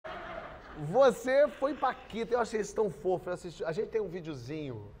Você foi Paquita, eu achei isso tão fofo. A gente tem um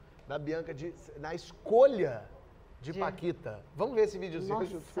videozinho da Bianca na escolha de Paquita. Vamos ver esse videozinho.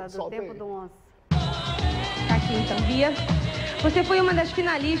 Nossa, do tempo do onça. Tá aqui então, Bia. Você foi uma das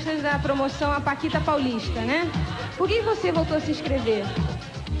finalistas da promoção A Paquita Paulista, né? Por que você voltou a se inscrever?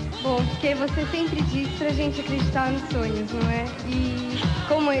 Bom, porque você sempre diz pra gente acreditar nos sonhos, não é? E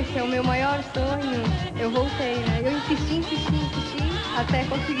como esse é o meu maior sonho, eu voltei, né? Eu insisti até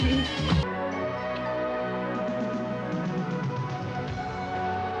conseguir.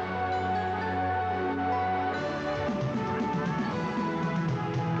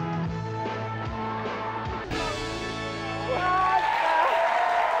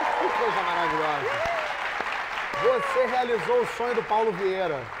 Que coisa maravilhosa. Você realizou o sonho do Paulo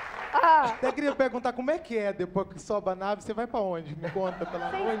Vieira. Até queria perguntar como é que é, depois que sobe a nave, você vai pra onde? Me conta, pelo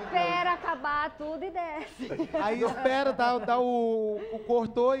amor de Deus. Você espera acabar tudo e desce. Aí espera, dá o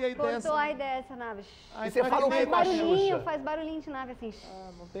cortou e aí desce. Cortou, aí desce a nave. E você fala o que com a Xuxa? Faz barulhinho de nave assim.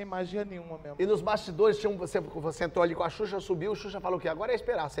 Não tem magia nenhuma mesmo. E nos bastidores, você entrou ali com a Xuxa, subiu, o Xuxa falou o quê? Agora é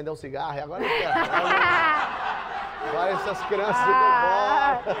esperar, acender um cigarro, e agora é esperar. Agora essas crianças ficam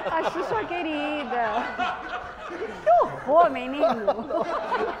embora. A Xuxa querida. Que horror, menino.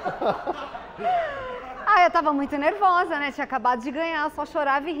 Eu tava muito nervosa, né? Tinha acabado de ganhar, só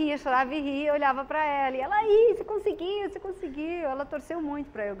chorava e ria, eu olhava pra ela. E ela, aí, você conseguiu. Ela torceu muito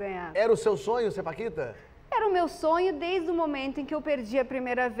pra eu ganhar. Era o seu sonho ser Paquita? Era o meu sonho desde o momento em que eu perdi a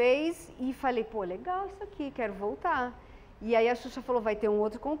primeira vez e falei, pô, legal isso aqui, quero voltar. E aí a Xuxa falou, vai ter um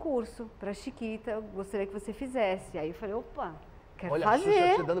outro concurso pra Chiquita, eu gostaria que você fizesse. Aí eu falei, opa, quero fazer. Olha, a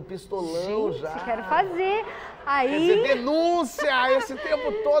Xuxa te dando pistolão. Gente, já. Quero fazer. Aí... Quer dizer, denúncia! Esse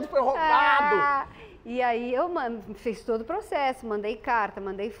tempo todo foi roubado! E aí eu fiz todo o processo, mandei carta,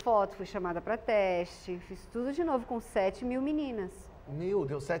 mandei foto, fui chamada para teste, fiz tudo de novo com 7 mil meninas. Meu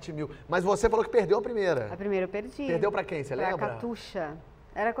Deus, 7 mil. Mas você falou que perdeu a primeira. A primeira eu perdi. Perdeu pra quem, você lembra? Pra Catuxa.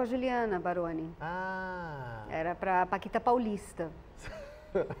 Era com a Juliana Baroni. Era pra Paquita Paulista.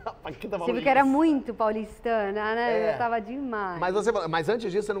 Paquita Paulista. Você viu que era muito paulistana, né? Eu tava demais. Mas antes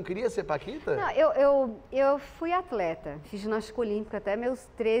disso, você não queria ser Paquita? Não, eu fui atleta, fiz ginástica olímpica até meus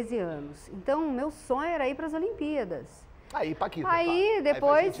 13 anos. Então, meu sonho era ir para as Olimpíadas. Aí, Paquita. Aí,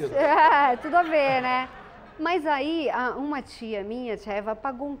 depois, tudo a ver, né? Mas aí, uma tia minha, tia Eva,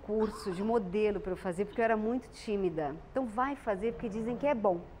 pagou um curso de modelo para eu fazer, porque eu era muito tímida. Então, vai fazer, porque dizem que é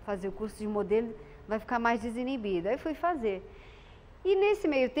bom fazer o curso de modelo, vai ficar mais desinibida. Aí, fui fazer. E nesse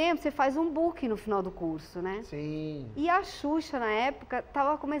meio tempo, você faz um book no final do curso, né? Sim. E a Xuxa, na época,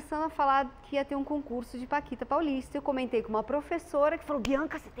 estava começando a falar que ia ter um concurso de Paquita Paulista. Eu comentei com uma professora que falou,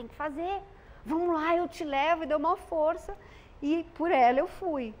 Bianca, você tem que fazer. Vamos lá, eu te levo. E deu uma força. E por ela eu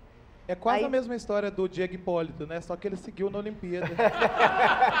fui. É quase a mesma história do Diego Hipólito, né? Só que ele seguiu na Olimpíada.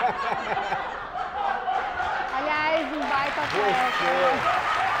 Aliás, um baita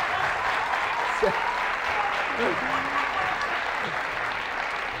atleta.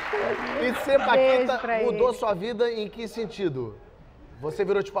 E ser Paquita mudou sua vida em que sentido? Você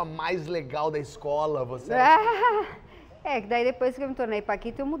virou, tipo, a mais legal da escola, você... Daí depois que eu me tornei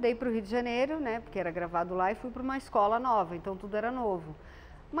Paquita, eu mudei para o Rio de Janeiro, né? Porque era gravado lá e fui para uma escola nova, então tudo era novo.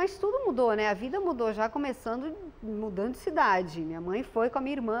 Mas tudo mudou, né? A vida mudou já mudando de cidade. Minha mãe foi com a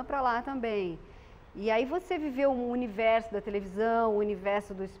minha irmã para lá também. E aí você viveu um universo da televisão, o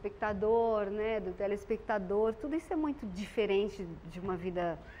universo do espectador, né? Do telespectador. Tudo isso é muito diferente de uma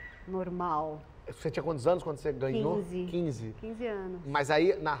vida normal. Você tinha quantos anos quando você ganhou? 15 anos. Mas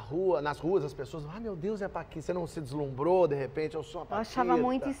aí nas ruas as pessoas, meu Deus, é Paquita. Você não se deslumbrou de repente? Eu sou a Paquita. Eu achava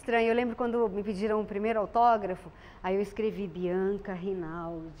muito estranho. Eu lembro quando me pediram o primeiro autógrafo, aí eu escrevi Bianca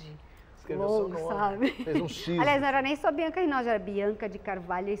Rinaldi. Escreveu seu nome, sabe? Fez um X. Aliás, não era nem só Bianca Rinaldi, era Bianca de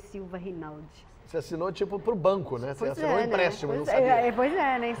Carvalho e Silva Rinaldi. Você assinou tipo pro banco, né? Você assinou um empréstimo, né? não sabia. Pois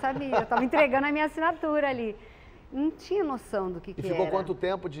é, nem sabia. Eu tava entregando a minha assinatura ali. Não tinha noção do que era. E ficou quanto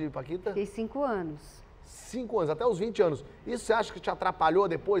tempo de Paquita? Fiquei 5 anos. 5 anos, até os 20 anos. Isso você acha que te atrapalhou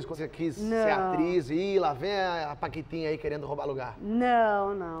depois, quando você quis ser atriz e lá vem a Paquitinha aí querendo roubar lugar?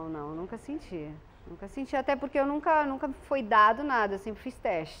 Não, nunca senti. Nunca senti, até porque eu nunca foi dado nada, eu sempre fiz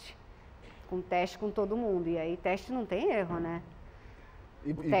teste. Teste com todo mundo, e aí teste não tem erro, né?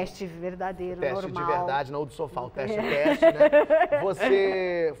 Teste verdadeiro, normal. Teste de verdade, não do sofá, o teste né?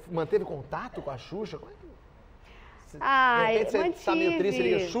 Você manteve contato com a Xuxa? De repente você tá meio triste e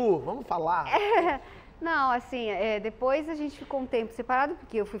liga, Xu, vamos falar. Não, assim, depois a gente ficou um tempo separado,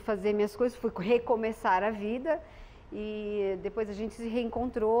 porque eu fui fazer minhas coisas, fui recomeçar a vida. E depois a gente se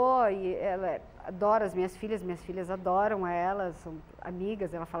reencontrou e ela adora as minhas filhas adoram ela, são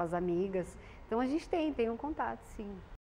amigas, ela fala as amigas. Então a gente tem um contato, sim.